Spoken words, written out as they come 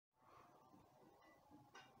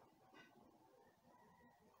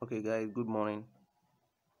Okay guys, good morning.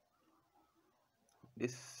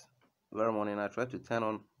 This very morning I tried to turn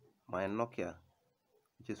on my Nokia,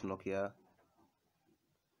 which is Nokia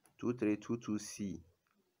 2322C.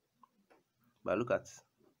 But look at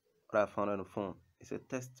what I found on the phone. It's a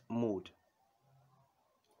test mode.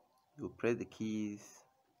 You press the keys,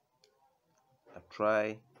 I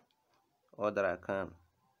try all that I can.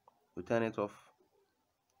 To turn it off,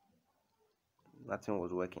 nothing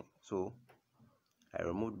was working. So I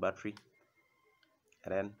removed battery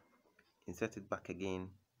and then insert it back again.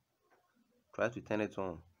 Try to turn it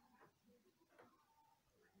on.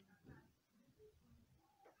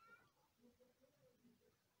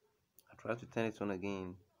 I try to turn it on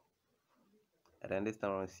again. And then this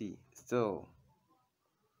time I see still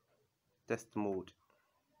test mode.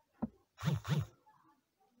 Press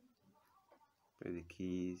the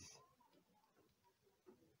keys.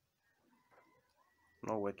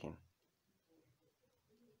 Not working.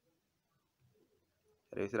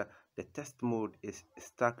 You see that the test mode is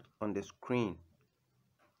stuck on the screen.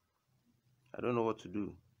 I don't know what to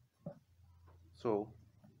do. So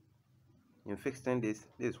in fixing this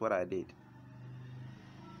is what I did.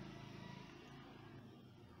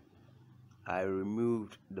 I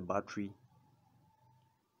removed the battery,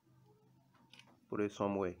 put it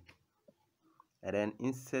somewhere, and then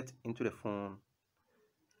insert into the phone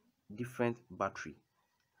different battery,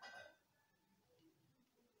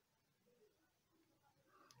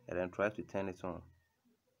 and then try to turn it on.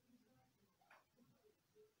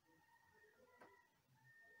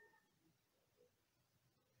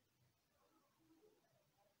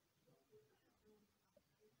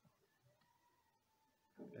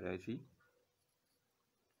 And I see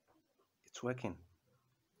it's working.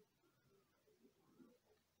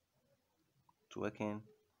 It's working.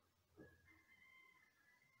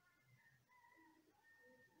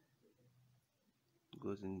 It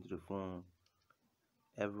goes into the phone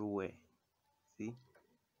everywhere. See?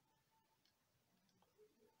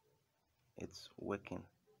 It's working.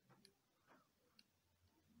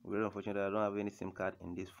 Very unfortunately, I don't have any SIM card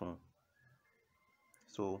in this phone.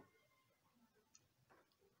 So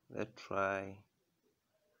let's try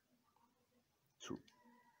to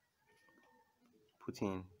put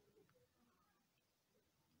in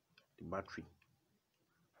the battery.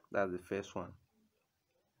 That's the first one.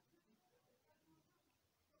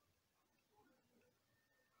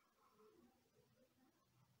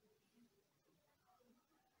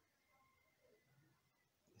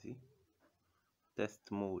 See? Test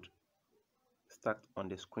mode stuck on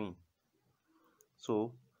the screen.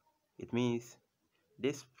 So it means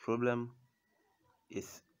this problem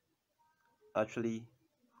is actually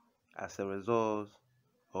as a result,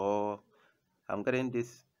 or I'm getting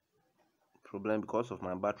this problem because of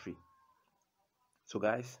my battery. So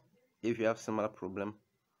guys, if you have similar problem,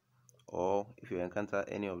 or if you encounter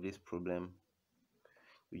any of this problem,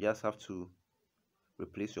 you just have to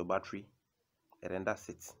replace your battery, and then that's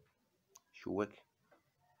it. Should work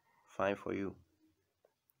fine for you.